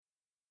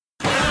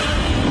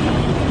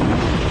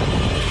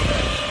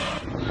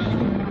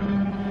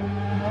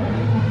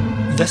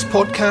This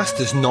podcast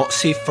is not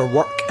safe for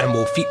work and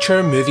will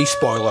feature movie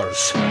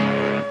spoilers.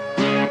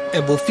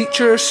 It will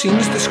feature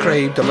scenes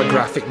described of a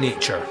graphic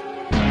nature.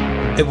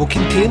 It will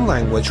contain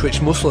language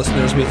which most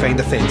listeners may find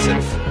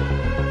offensive.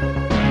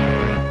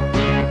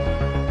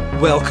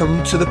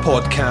 Welcome to the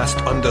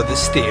podcast Under the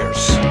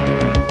Stairs.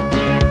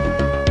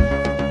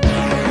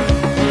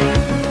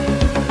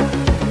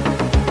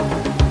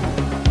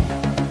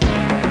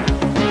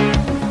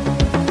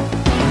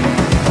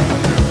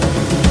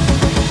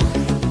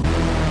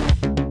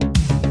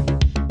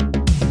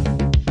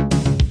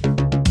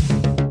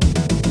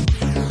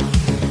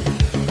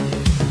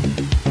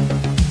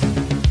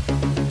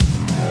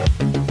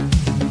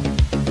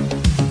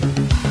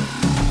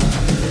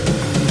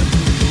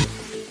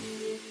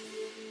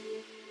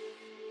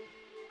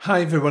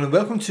 Hi everyone and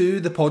welcome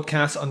to the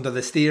podcast Under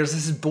the Stairs.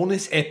 This is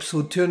bonus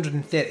episode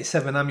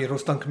 237. I'm your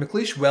host Duncan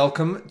McLeish.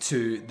 Welcome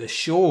to the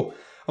show.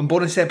 On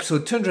bonus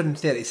episode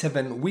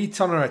 237 we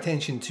turn our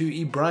attention to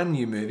a brand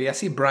new movie. I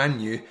say brand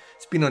new,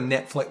 it's been on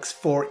Netflix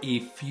for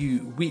a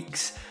few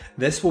weeks.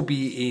 This will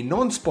be a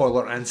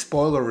non-spoiler and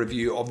spoiler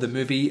review of the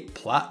movie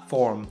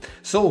Platform.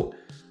 So,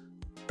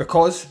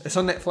 because it's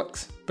on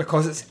Netflix,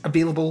 because it's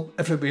available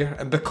everywhere,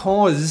 and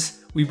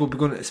because we will be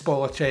going into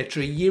spoiler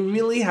territory, you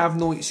really have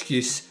no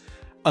excuse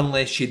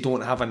unless you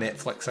don't have a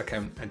Netflix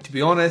account. And to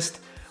be honest,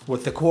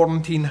 with the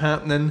quarantine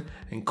happening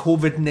and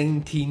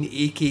COVID-19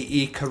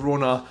 aka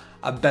Corona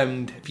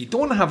abound, if you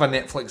don't have a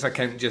Netflix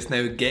account just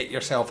now, get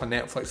yourself a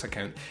Netflix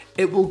account.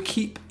 It will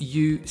keep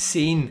you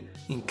sane.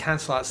 You can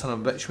cancel that son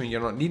of a bitch when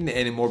you're not needing it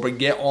anymore, but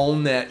get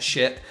on that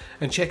shit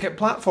and check out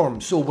Platform.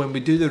 So when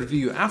we do the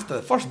review after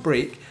the first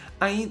break,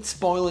 I ain't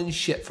spoiling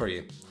shit for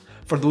you.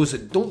 For those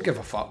that don't give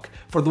a fuck,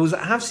 for those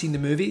that have seen the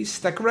movie,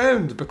 stick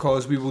around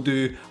because we will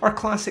do our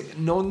classic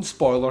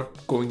non-spoiler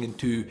going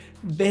into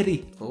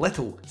very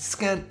little,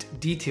 scant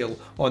detail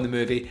on the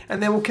movie,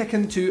 and then we'll kick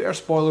into our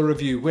spoiler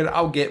review where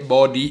I'll get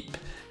ball deep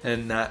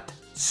in that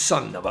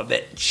son of a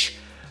bitch.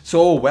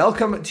 So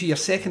welcome to your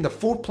second of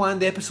 4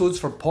 planned episodes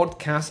for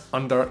Podcast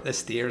Under the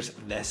Stairs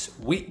this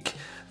week.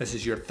 This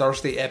is your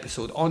Thursday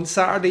episode. On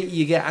Saturday,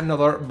 you get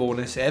another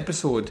bonus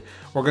episode.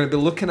 We're going to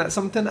be looking at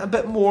something a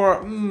bit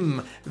more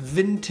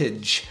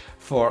vintage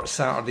for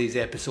Saturday's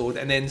episode.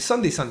 And then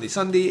Sunday,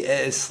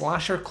 it is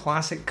Slasher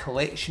Classic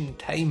Collection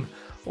time.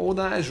 Oh,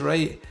 that is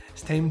right.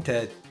 It's time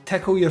to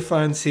tickle your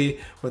fancy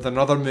with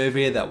another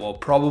movie that will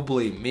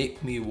probably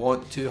make me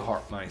want to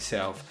hurt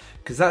myself.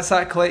 Because that's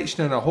that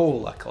collection in a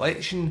whole. A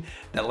collection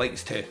that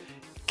likes to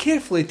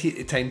carefully take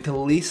the time to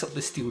lace up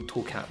the steel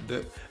toe cap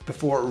boot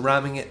before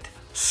ramming it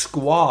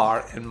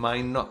square in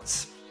my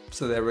nuts.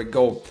 So there we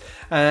go.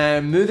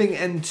 Moving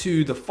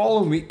into the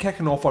following week,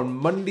 kicking off on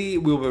Monday,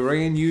 we'll be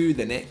bringing you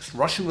the next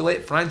Russian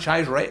Roulette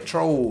franchise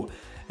retro.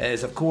 It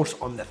is of course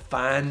on the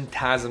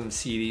Phantasm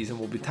series, and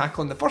we'll be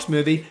tackling the first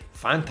movie,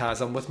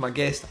 Phantasm, with my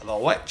guest The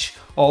Witch,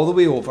 all the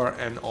way over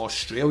in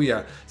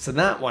Australia. So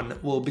that one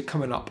will be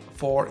coming up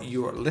for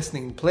your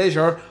listening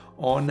pleasure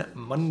on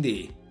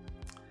Monday.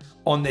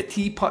 On the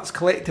Teapots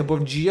Collective,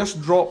 we've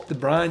just dropped the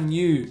brand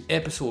new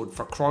episode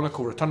for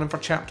Chronicle, returning for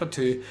Chapter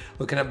 2,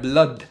 looking at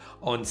blood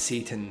on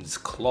Satan's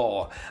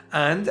Claw.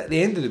 And at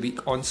the end of the week,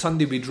 on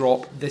Sunday, we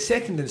drop the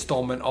second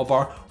instalment of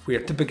our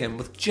Where to Begin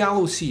with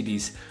Giallo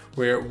series,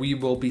 where we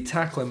will be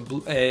tackling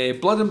Blood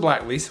and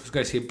Blacklace. I was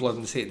going to say Blood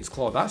and Satan's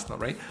Claw, that's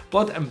not right.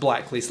 Blood and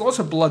Blacklace, lots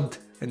of blood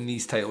in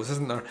these titles,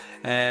 isn't there?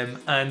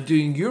 And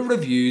doing your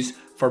reviews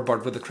for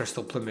Bird with the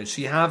Crystal Plumage.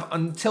 So you have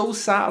until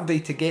Saturday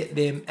to get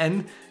them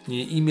in.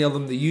 You email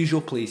them the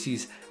usual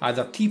places,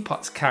 either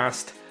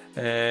teapotscast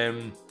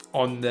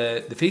on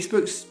the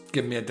Facebooks,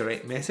 give me a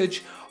direct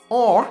message,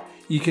 or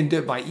you can do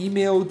it by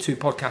email to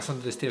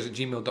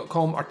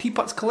podcastunderthestairs@gmail.com or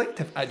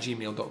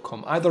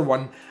teapotscollective@gmail.com. Either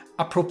one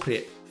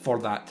appropriate for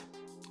that.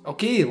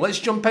 Okay, let's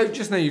jump out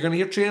just now. You're going to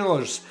hear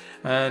trailers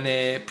and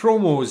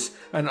promos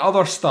and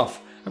other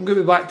stuff. I'm going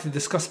to be back to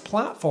discuss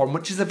Platform,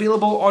 which is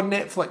available on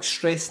Netflix,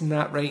 stressing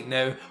that right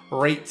now,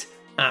 right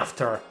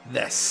after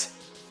this.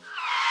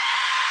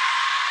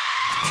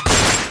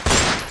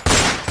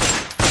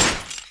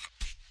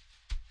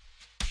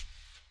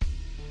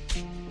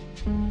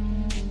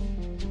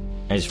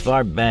 As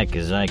far back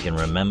as I can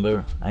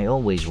remember, I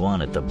always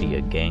wanted to be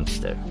a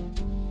gangster.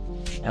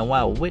 And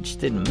while Witch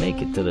didn't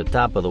make it to the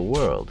top of the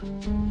world,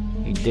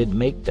 he did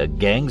make the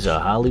Gangs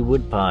of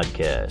Hollywood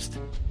podcast.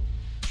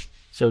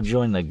 So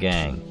join the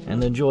gang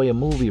and enjoy a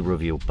movie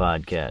review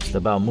podcast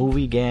about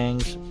movie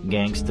gangs,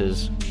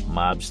 gangsters,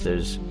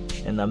 mobsters,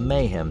 and the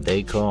mayhem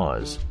they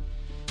cause.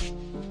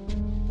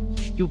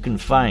 You can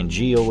find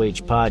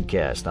GOH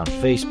Podcast on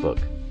Facebook,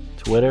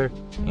 Twitter,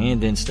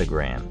 and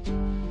Instagram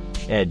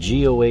at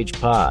GOH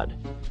Pod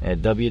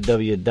at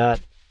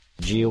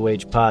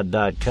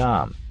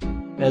www.gohpod.com,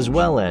 as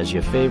well as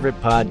your favorite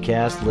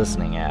podcast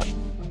listening app.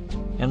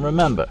 And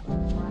remember,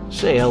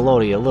 say hello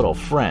to your little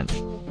friend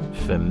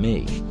for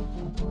me.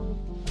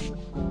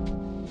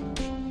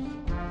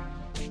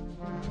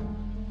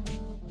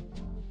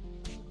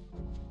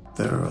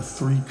 There are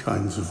 3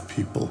 kinds of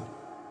people.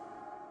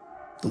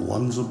 The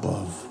ones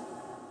above,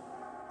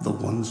 the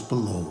ones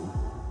below,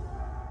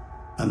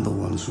 and the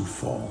ones who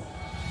fall.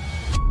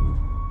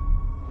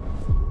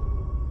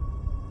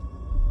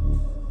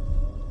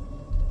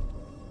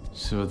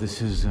 So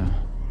this is,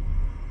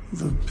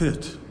 The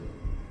pit.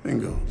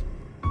 Bingo.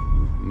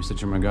 Mr.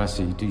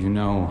 Trimagasi, do you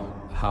know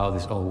how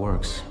this all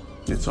works?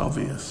 It's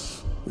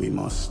obvious. We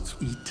must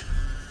eat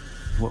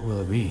What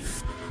will it be?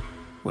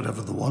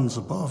 whatever the ones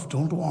above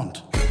don't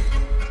want.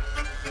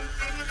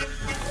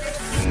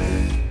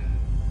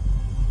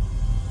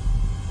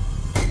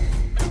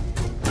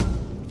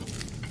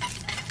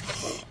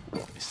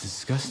 It's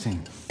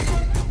disgusting.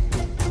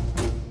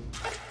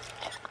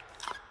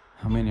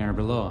 How many are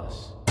below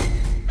us?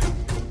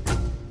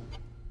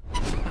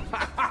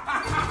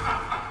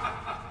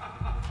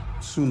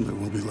 Soon there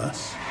will be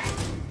less.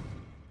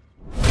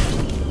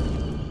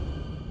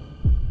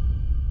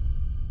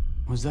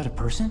 Was that a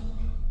person?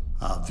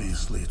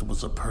 Obviously, it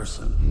was a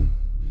person.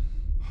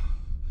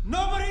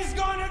 Nobody's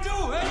gonna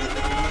do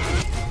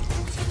anything!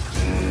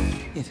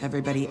 If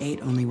everybody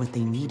ate only what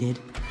they needed,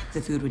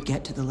 the food would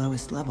get to the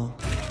lowest level.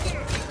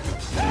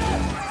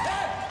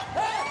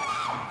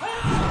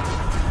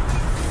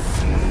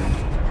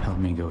 Help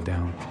me go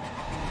down.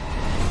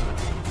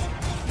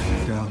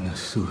 Down a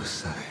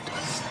suicide.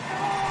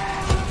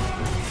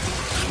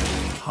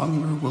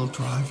 Hunger will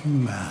drive you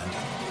mad.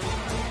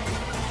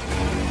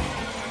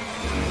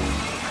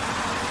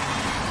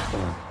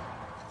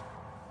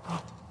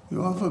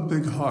 You have a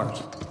big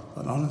heart,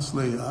 but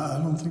honestly, I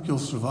don't think you'll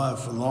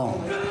survive for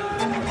long.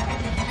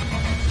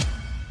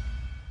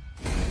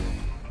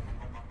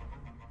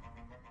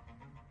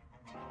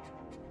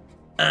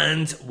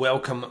 And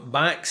welcome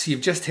back. So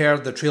you've just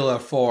heard the trailer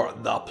for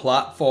The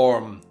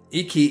Platform,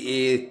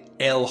 aka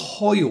El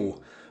Hoyo,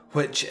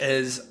 which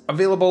is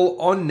available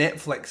on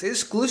Netflix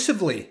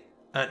exclusively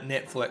at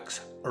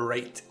Netflix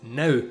right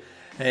now.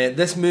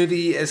 This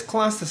movie is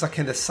classed as a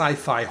kind of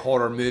sci-fi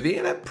horror movie,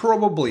 and it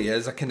probably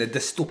is a kind of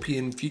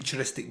dystopian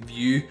futuristic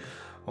view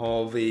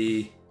of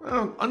a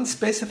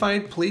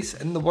unspecified place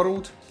in the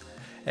world.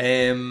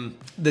 The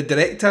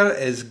director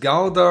is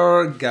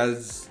Galdar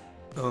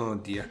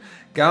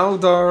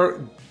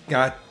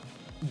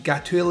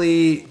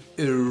Gattueli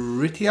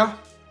Urrutia.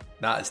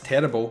 That is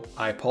terrible,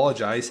 I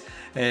apologise.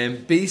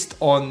 Based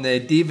on the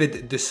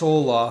David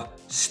DeSola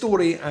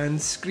story and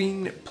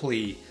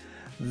screenplay.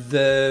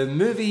 The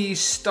movie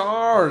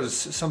stars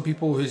some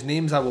people whose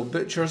names I will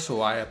butcher,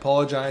 so I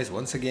apologise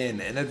once again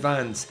in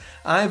advance.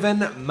 Ivan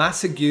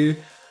Massague,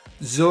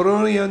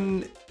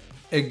 Zorion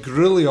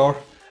Igrulior,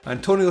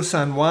 Antonio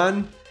San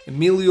Juan,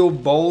 Emilio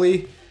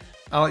Bolli,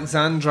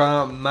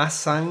 Alexandra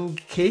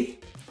Massanke,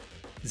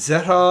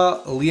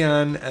 Zahra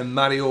Lian and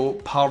Mario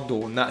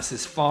Pardo, and that's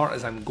as far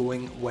as I'm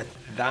going with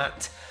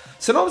that.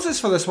 Synopsis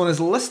for this one is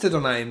listed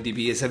on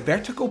IMDb as a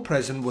vertical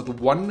prison with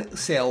 1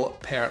 cell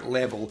per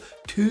level,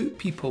 2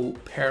 people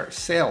per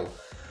cell.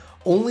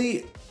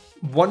 Only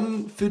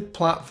 1 food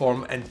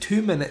platform and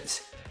 2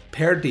 minutes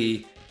per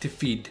day to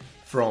feed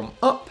from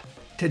up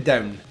to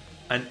down.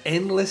 An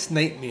endless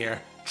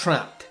nightmare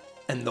trapped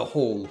in the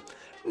hole.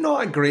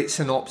 Not a great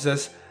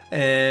synopsis.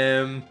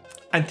 And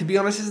to be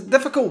honest, it's a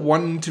difficult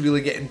one to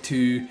really get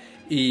into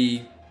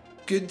a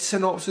good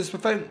synopsis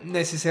without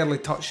necessarily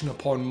touching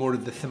upon more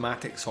of the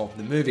thematics of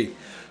the movie.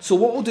 So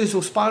what we'll do is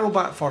we'll spiral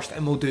back first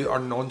and we'll do our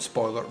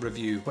non-spoiler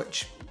review,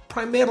 which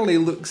primarily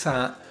looks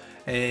at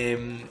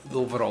the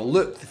overall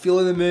look, the feel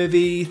of the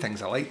movie,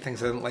 things I like,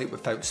 things I didn't like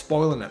without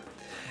spoiling it.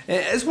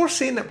 It's worth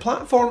saying that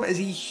Platform is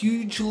a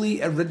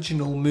hugely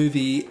original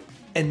movie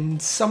in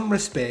some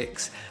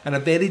respects and a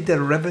very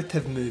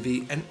derivative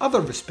movie in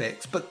other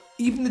respects, but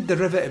even the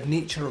derivative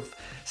nature of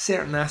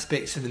certain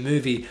aspects of the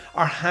movie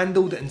are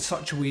handled in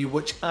such a way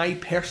which I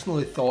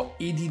personally thought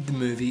aided the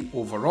movie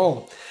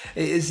overall.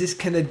 It is this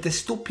kind of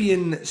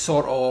dystopian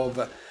sort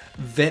of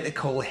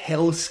vertical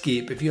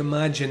hellscape, if you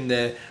imagine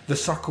the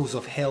circles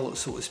of hell,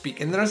 so to speak,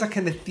 and there is a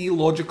kind of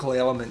theological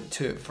element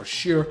to it for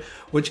sure,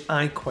 which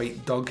I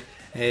quite dug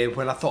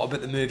when I thought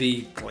about the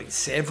movie like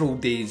several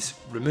days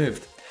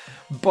removed.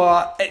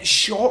 But it's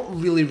shot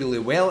really, really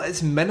well.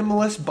 It's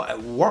minimalist, but it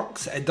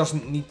works. It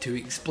doesn't need to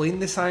explain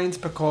the science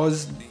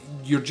because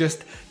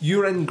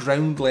you're in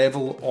ground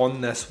level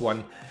on this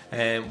one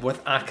with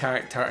a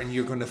character, and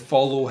you're going to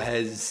follow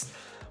his,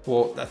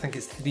 well, I think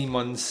it's 3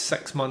 months,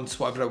 6 months,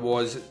 whatever it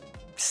was,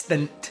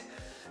 stint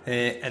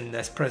in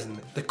this prison.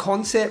 The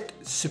concept,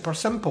 super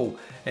simple.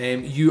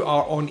 You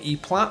are on a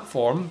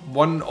platform,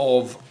 one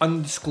of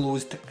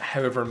undisclosed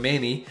however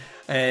many,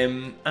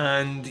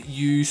 and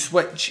you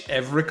switch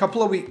every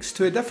couple of weeks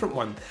to a different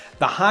one.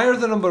 The higher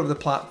the number of the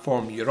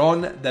platform you're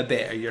on, the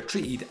better you're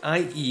treated,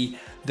 i.e.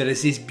 there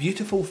is this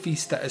beautiful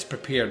feast that is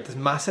prepared, this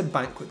massive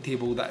banquet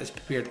table that is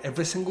prepared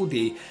every single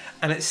day,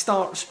 and it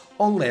starts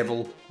on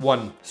level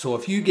 1. So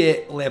if you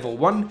get level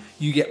 1,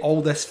 you get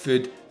all this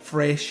food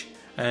fresh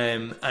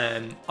and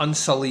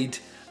unsullied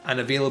and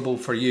available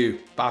for you.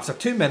 But after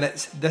 2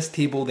 minutes, this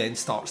table then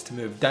starts to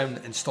move down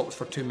and stops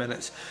for 2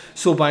 minutes.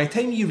 So by the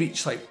time you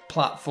reach like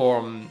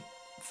platform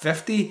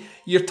 50,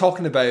 you're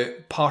talking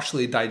about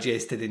partially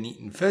digested and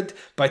eaten food.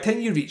 By the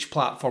time you reach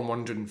platform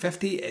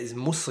 150, it is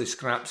mostly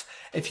scraps.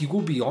 If you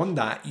go beyond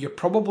that, you're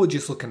probably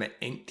just looking at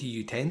empty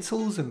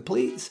utensils and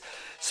plates.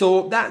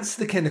 So that's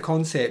the kind of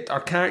concept. Our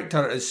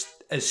character is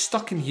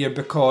stuck in here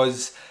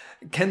because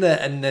kind of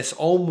in this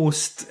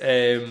almost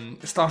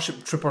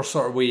Starship Trooper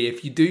sort of way.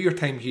 If you do your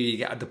time here, you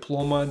get a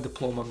diploma, and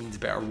diploma means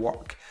better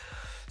work.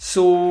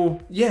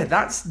 So yeah,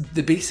 that's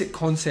the basic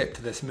concept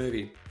of this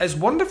movie. It's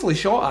wonderfully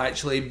shot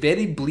actually,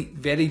 very bleak,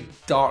 very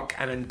dark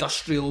and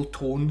industrial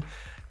tone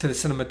to the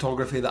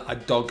cinematography that I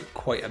dug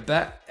quite a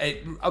bit.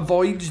 It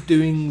avoids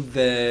doing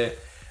the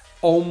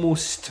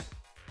almost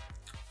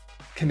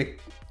kind of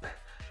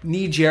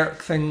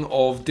knee-jerk thing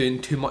of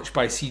doing too much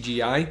by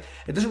CGI.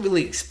 It doesn't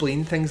really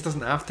explain things,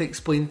 doesn't have to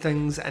explain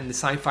things, and the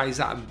sci-fi is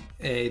that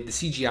the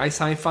CGI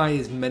sci-fi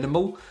is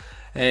minimal.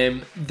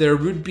 There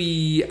would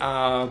be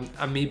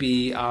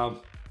maybe an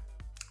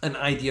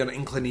idea, an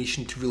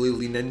inclination to really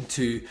lean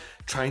into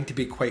trying to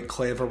be quite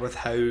clever with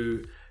how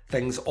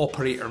things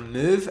operate or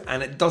move,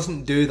 and it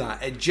doesn't do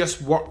that. It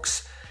just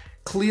works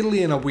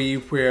clearly in a way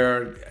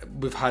where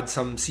we've had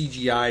some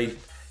CGI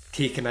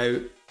taken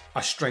out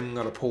a string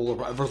or a pole or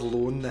whatever's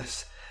low in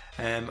this.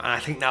 And I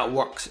think that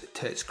works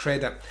to its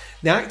credit.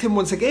 The acting,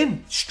 once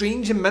again,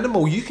 strange and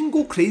minimal. You can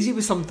go crazy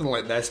with something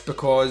like this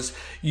because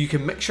you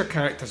can mix your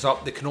characters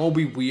up. They can all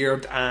be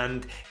weird,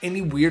 and any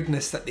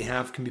weirdness that they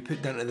have can be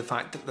put down to the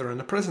fact that they're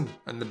in a prison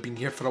and they've been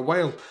here for a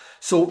while.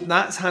 So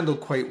that's handled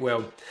quite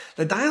well.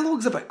 The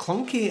dialogue's a bit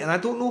clunky, and I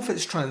don't know if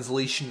it's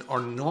translation or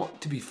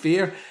not, to be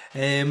fair.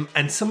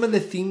 And some of the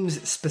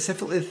themes,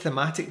 specifically the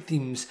thematic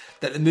themes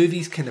that the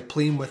movie's kind of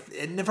playing with,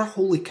 it never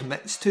wholly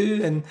commits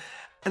to. And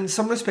in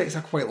some respects,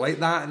 I quite like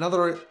that. In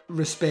other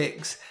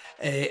respects,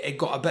 it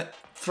got a bit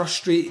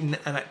frustrating,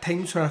 and at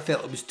times where I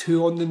felt it was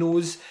too on the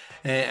nose.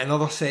 In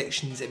other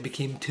sections, it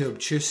became too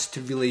obtuse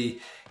to really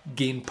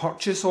gain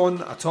purchase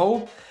on at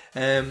all.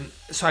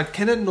 So I'd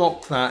kind of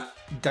knock that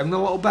down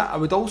a little bit. I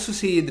would also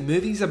say the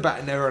movie's about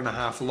an hour and a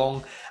half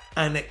long,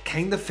 and it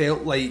kind of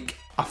felt like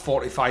a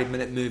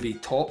 45-minute movie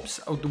tops.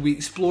 We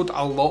explored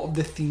a lot of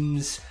the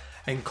themes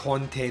and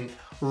content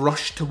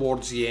rushed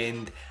towards the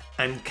end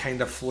and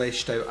kind of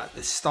fleshed out at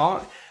the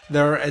start.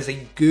 There is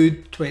a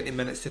good 20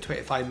 minutes to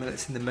 25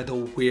 minutes in the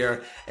middle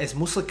where it's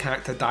mostly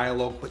character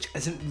dialogue, which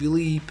isn't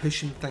really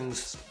pushing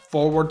things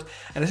forward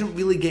and isn't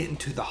really getting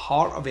to the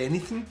heart of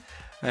anything.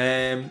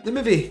 The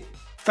movie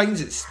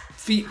finds its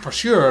feet for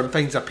sure and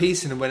finds a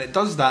pacing, and when it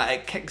does that,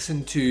 it kicks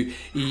into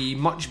a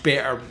much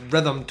better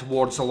rhythm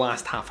towards the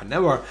last half an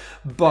hour.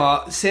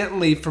 But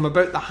certainly from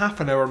about the half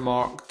an hour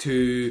mark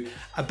to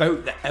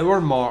about the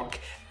hour mark,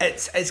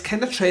 it's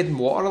kind of treading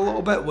water a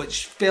little bit,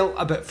 which felt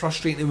a bit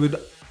frustrating and would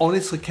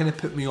honestly kind of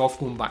put me off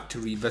going back to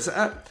revisit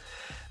it.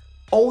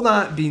 All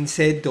that being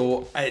said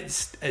though,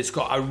 it's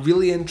got a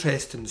really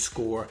interesting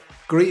score,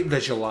 great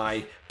visual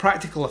eye,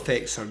 practical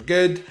effects are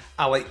good,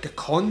 I like the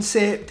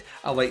concept,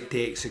 I like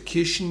the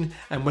execution,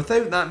 and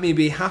without that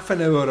maybe half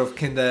an hour of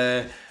kind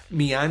of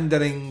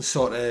meandering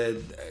sort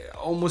of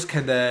almost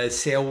kind of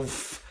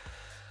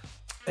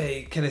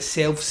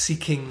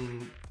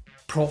self-seeking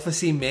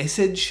prophecy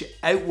message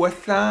out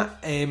with that,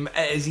 it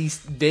is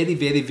a very,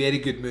 very, very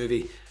good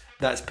movie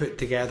that's put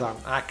together.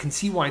 I can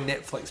see why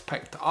Netflix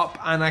picked it up,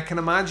 and I can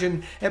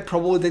imagine it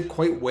probably did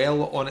quite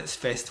well on its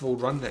festival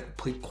run. It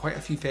played quite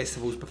a few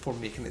festivals before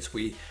making its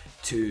way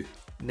to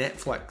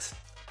Netflix.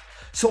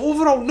 So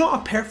overall,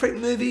 not a perfect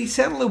movie,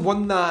 certainly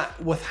one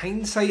that with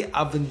hindsight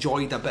I've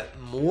enjoyed a bit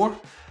more,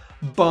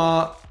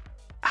 but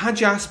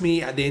had you asked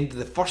me at the end of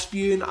the first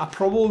viewing, I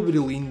probably would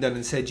have leaned in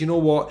and said, you know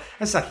what,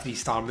 it's a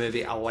 3-star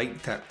movie, I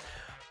liked it.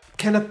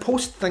 Kind of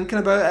post thinking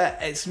about it,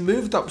 it's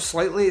moved up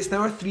slightly, it's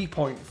now a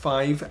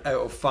 3.5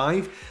 out of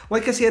 5.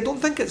 Like I say, I don't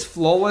think it's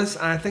flawless,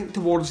 and I think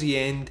towards the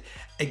end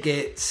it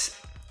gets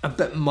a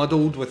bit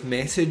muddled with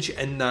message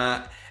in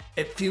that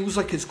it feels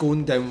like it's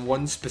going down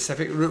one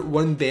specific route,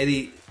 one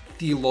very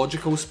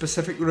theological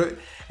specific route,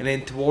 and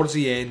then towards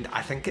the end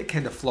I think it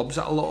kind of flubs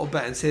it a little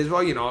bit and says,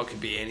 well, you know, it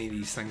could be any of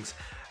these things.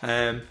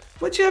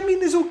 Which I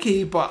mean is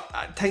okay, but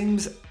at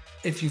times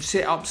if you've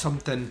set up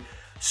something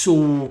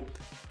so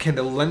kind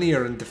of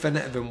linear and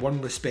definitive in one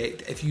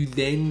respect, if you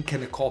then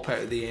kind of cop out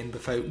at the end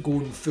without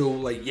going full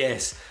like,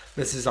 yes,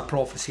 this is a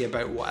prophecy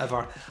about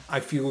whatever,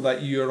 I feel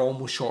that you're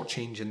almost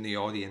shortchanging the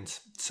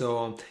audience.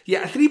 So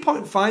yeah, a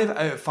 3.5 out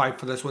of 5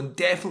 for this one.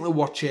 Definitely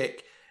worth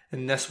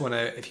checking this one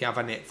out if you have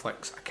a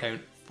Netflix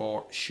account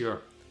for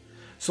sure.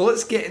 So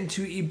let's get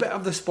into a bit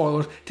of the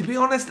spoilers. To be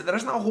honest, there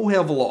isn't a whole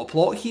hell of a lot of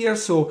plot here,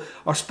 so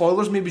our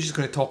spoilers maybe just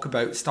going to talk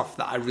about stuff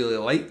that I really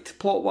liked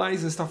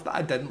plot-wise and stuff that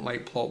I didn't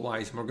like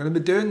plot-wise, and we're going to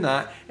be doing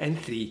that in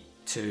 3,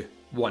 2,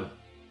 1.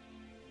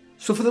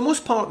 So for the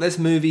most part, this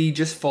movie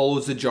just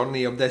follows the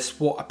journey of this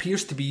what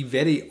appears to be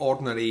very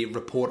ordinary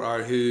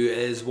reporter who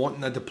is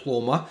wanting a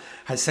diploma,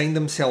 has signed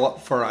himself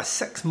up for a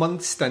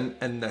 6-month stint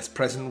in this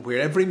prison where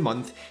every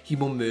month he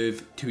will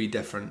move to a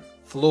different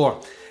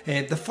floor.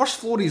 The first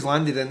floor he's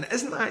landed in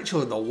isn't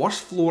actually the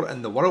worst floor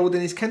in the world,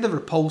 and he's kind of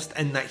repulsed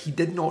in that he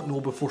did not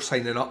know before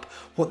signing up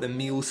what the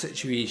meal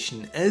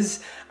situation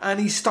is, and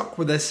he's stuck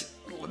with this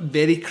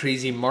very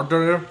crazy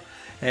murderer.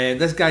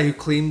 This guy who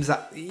claims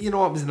that, it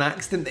was an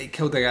accident that he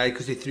killed a guy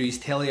because he threw his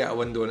telly out a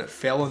window and it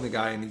fell on the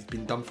guy, and he's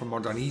been done for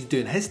murder and he's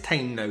doing his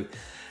time now.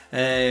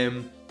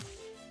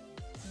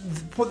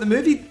 What the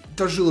movie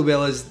does really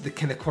well is the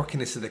kind of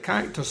quirkiness of the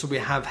character. So we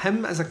have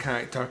him as a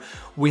character,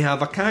 we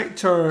have a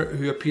character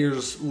who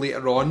appears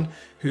later on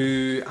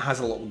who has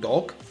a little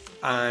dog,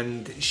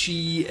 and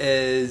she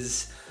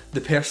is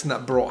the person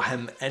that brought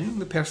him in,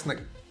 the person that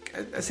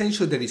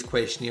essentially did his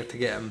questionnaire to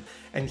get him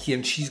in here,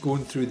 and she's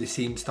going through the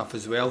same stuff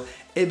as well.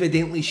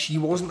 Evidently she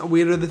wasn't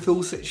aware of the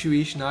full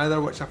situation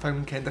either, which I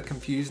found kind of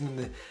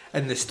confusing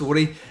in the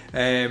story.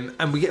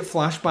 And we get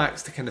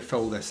flashbacks to kind of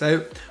fill this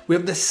out. We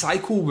have this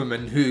psycho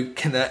woman who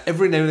kind of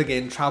every now and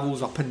again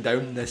travels up and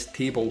down this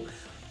table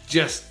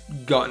just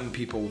gutting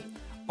people,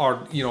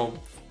 or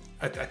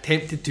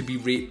attempted to be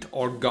raped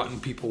or gutting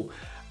people.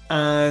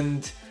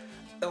 And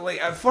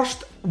at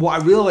first,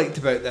 what I really liked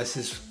about this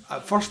is,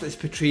 at first it's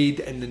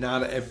portrayed in the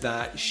narrative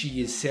that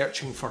she is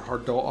searching for her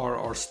daughter,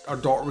 or her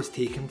daughter was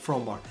taken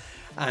from her,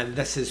 and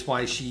this is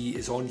why she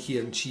is on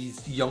here, and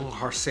she's young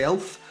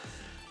herself.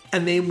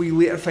 And then we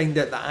later find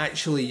out that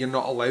actually you're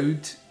not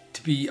allowed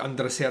to be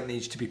under a certain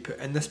age to be put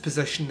in this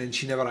position, and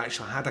she never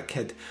actually had a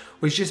kid,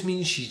 which just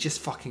means she's just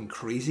fucking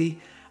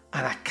crazy.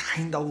 And I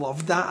kind of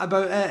loved that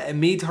about it. It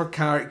made her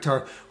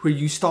character where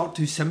you start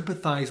to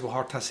sympathise with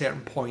her to a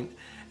certain point.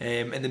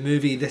 In the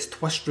movie, this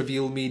twist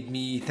reveal made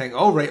me think,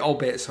 all right, all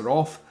bets are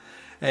off.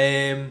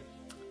 The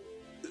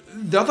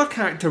other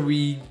character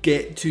we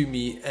get to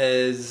meet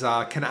is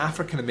a kind of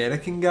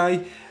African-American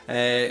guy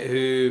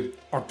I'm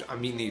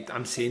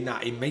saying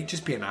that he might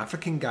just be an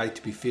African guy,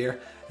 to be fair.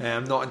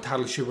 I'm not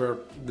entirely sure where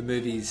the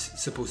movie's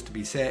supposed to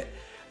be set.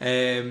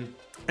 And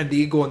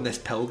they go on this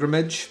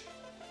pilgrimage.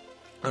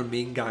 Our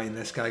main guy and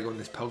this guy go on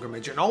this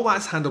pilgrimage, and all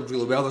that's handled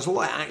really well. There's a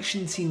lot of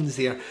action scenes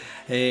there,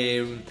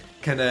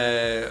 kind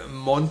of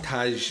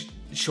montage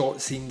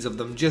shot scenes of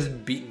them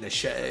just beating the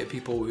shit out of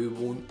people who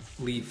won't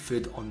leave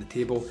food on the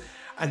table.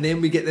 And then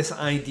we get this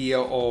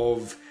idea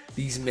of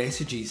these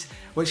messages,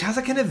 which has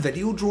a kind of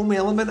Videodrome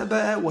element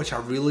about it, which I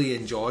really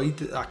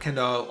enjoyed. A kind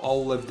of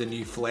all live the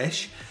new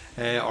flesh,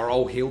 or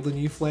all hail the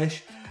new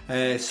flesh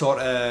sort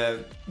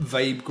of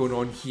vibe going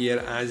on here,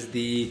 as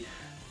they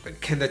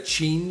kind of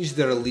change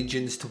their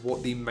allegiance to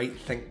what they might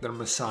think their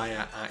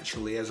Messiah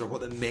actually is, or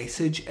what the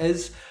message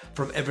is,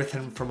 from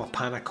everything from a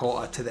panna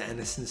cotta to the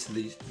innocence of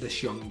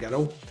this young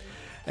girl,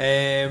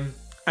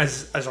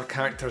 as our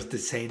characters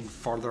descend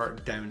further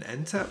down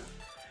into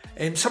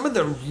it. Some of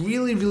the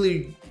really,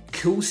 really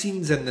cool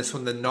scenes in this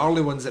one, the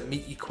gnarly ones that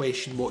make you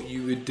question what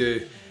you would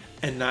do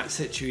in that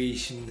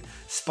situation,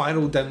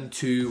 spiral down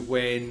to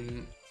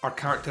when our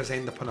characters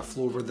end up on a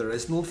floor where there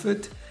is no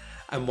food,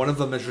 and one of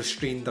them has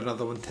restrained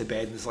another one to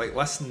bed and is like,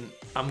 listen,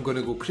 I'm going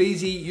to go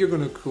crazy, you're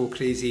going to go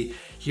crazy,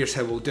 here's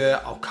how we'll do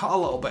it, I'll cut a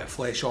little bit of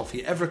flesh off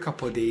you every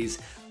couple of days,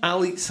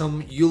 I'll eat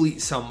some, you'll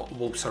eat some,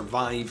 we'll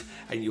survive,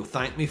 and you'll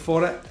thank me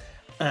for it.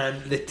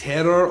 And the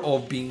terror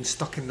of being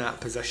stuck in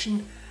that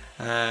position,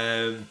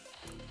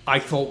 I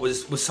thought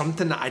was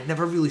something that I'd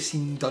never really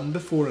seen done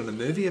before in a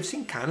movie. I've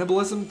seen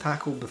cannibalism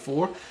tackled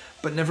before,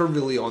 but never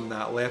really on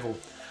that level.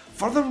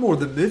 Furthermore,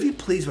 the movie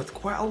plays with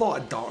quite a lot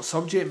of dark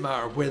subject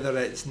matter, whether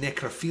it's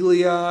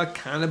necrophilia,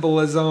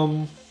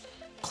 cannibalism,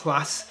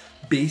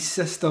 class-based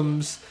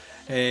systems,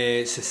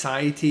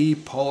 society,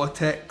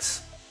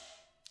 politics,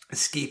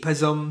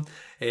 escapism,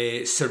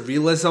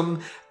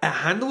 surrealism. It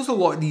handles a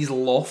lot of these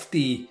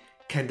lofty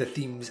kind of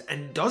themes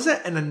and does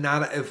it in a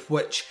narrative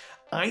which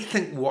I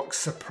think works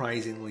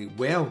surprisingly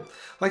well.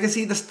 Like I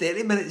say, there's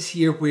 30 minutes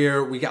here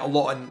where we get a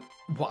lot of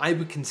what I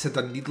would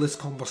consider needless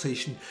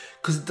conversation,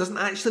 because it doesn't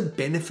actually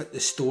benefit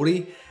the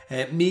story.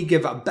 It may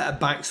give a bit of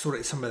backstory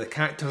to some of the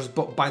characters,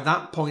 but by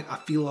that point I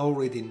feel I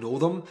already know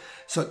them,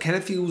 so it kind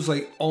of feels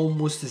like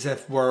almost as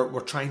if we're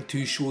trying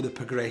to show the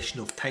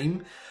progression of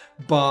time.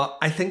 But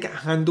I think it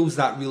handles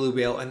that really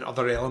well in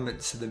other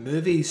elements of the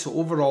movie, so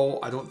overall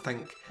I don't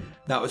think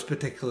that was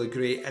particularly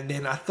great. And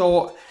then I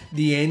thought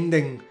the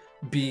ending,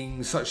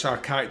 being such our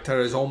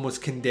character is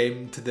almost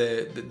condemned to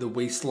the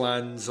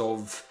wastelands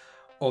of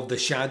the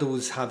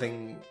shadows,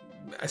 having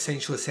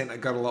essentially sent a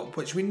girl up,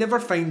 which we never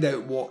find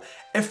out what,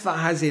 if that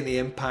has any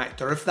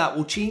impact or if that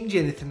will change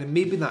anything. And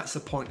maybe that's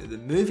the point of the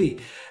movie,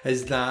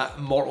 is that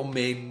mortal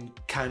men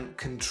can't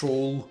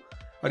control,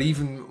 or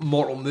even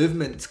mortal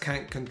movements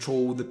can't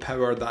control the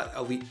power that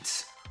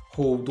elites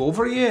hold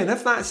over you. And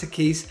if that's the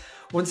case,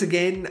 once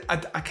again, I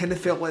kind of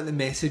felt like the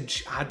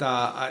message had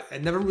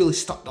it never really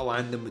stuck the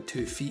landing with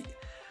 2 feet,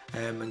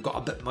 and got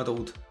a bit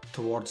muddled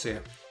towards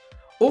it.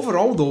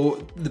 Overall,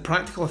 though, the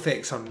practical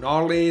effects are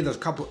gnarly. There's a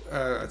couple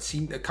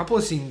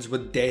of scenes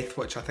with death,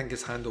 which I think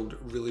is handled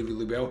really,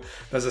 really well.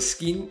 There's a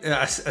scene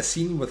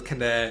with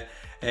kind of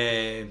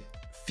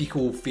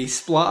fecal face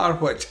splatter,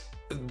 which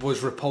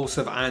was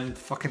repulsive and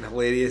fucking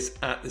hilarious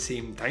at the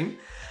same time.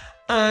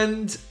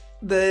 And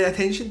the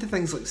attention to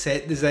things like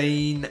set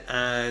design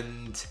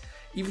and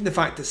even the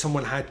fact that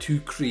someone had to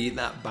create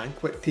that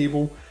banquet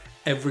table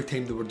every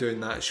time they were doing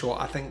that shot,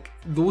 I think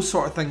those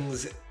sort of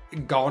things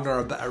garner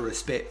a bit of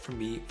respect from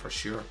me for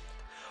sure.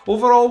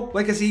 Overall,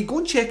 like I say, go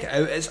and check it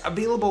out. It's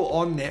available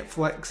on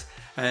Netflix.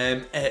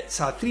 It's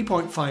a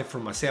 3.5 for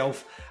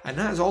myself, and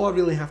that is all I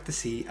really have to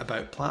say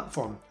about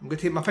Platform. I'm going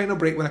to take my final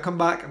break. When I come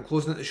back, I'm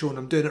closing out the show, and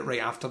I'm doing it right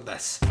after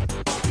this.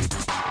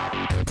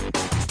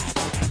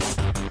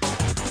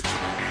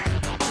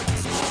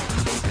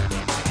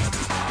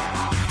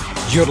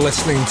 You're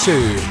listening to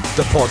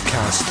the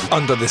podcast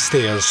Under the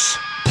Stairs.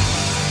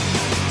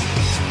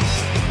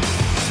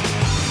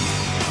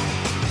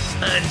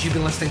 And you've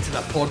been listening to the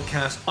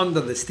podcast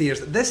Under the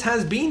Stairs. This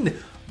has been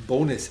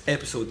bonus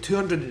episode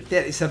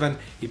 237,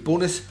 a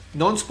bonus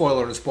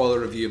non-spoiler and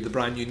spoiler review of the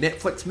brand new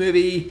Netflix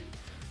movie,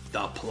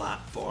 The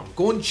Platform.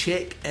 Go and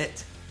check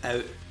it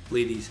out,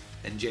 ladies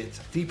and gents.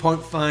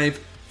 3.5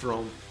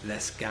 from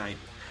this guy.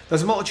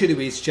 There's a multitude of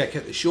ways to check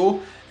out the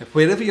show. If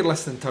wherever you're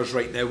listening to us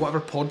right now,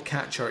 whatever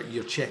podcatcher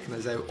you're checking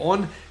us out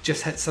on,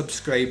 just hit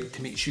subscribe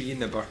to make sure you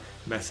never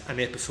miss an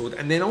episode.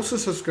 And then also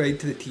subscribe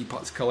to the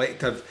Teapots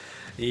Collective,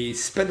 a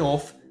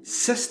spin-off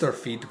sister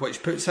feed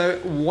which puts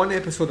out one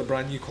episode of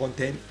brand new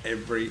content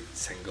every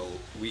single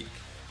week.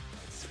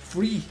 It's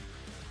free.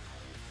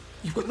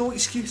 You've got no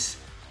excuse.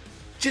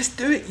 Just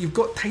do it. You've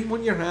got time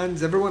on your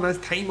hands. Everyone has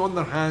time on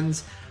their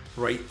hands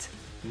right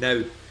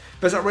now.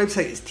 Visit our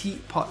website, it's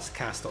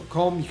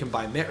teapotscast.com. You can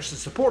buy merch to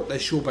support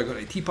this show by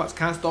going to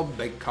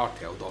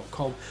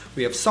teapotscast.bigcartel.com.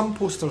 We have some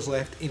posters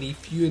left in a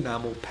few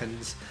enamel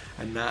pins,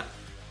 and that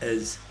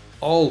is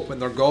all. When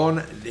they're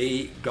gone,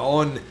 they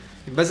gone. You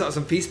can visit us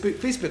on Facebook,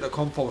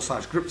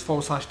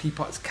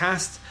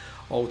 facebook.com/groups/teapotscast.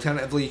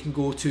 Alternatively, you can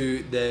go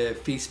to the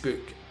Facebook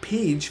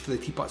page for the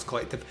Teapots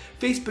Collective,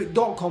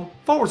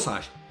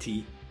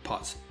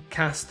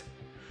 facebook.com/teapotscast.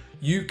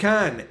 You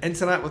can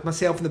interact with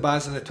myself and the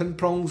Baz on the twin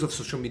prongs of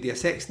social media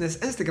sexiness,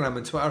 Instagram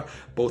and Twitter.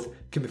 Both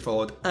can be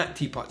followed at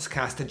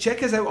TeapotsCast. And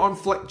check us out on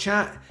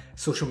FlickChat,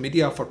 social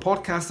media for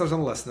podcasters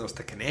and listeners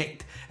to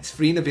connect. It's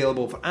free and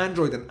available for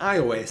Android and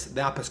iOS.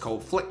 The app is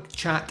called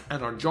FlickChat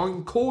and our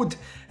join code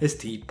is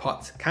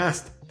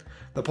TeapotsCast.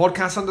 The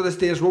podcast Under the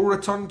Stairs will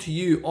return to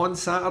you on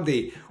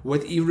Saturday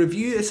with a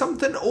review of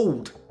something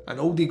old, an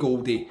oldie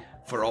goldie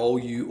for all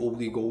you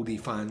oldie goldie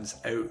fans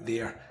out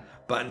there.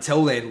 But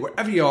until then,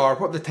 wherever you are,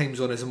 whatever the time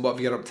zone is and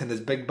whatever you're up to in this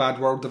big bad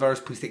world of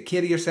ours, please take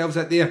care of yourselves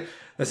out there.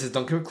 This is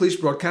Duncan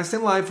McLeish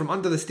broadcasting live from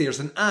Under the Stairs,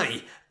 and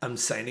I am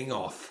signing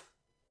off.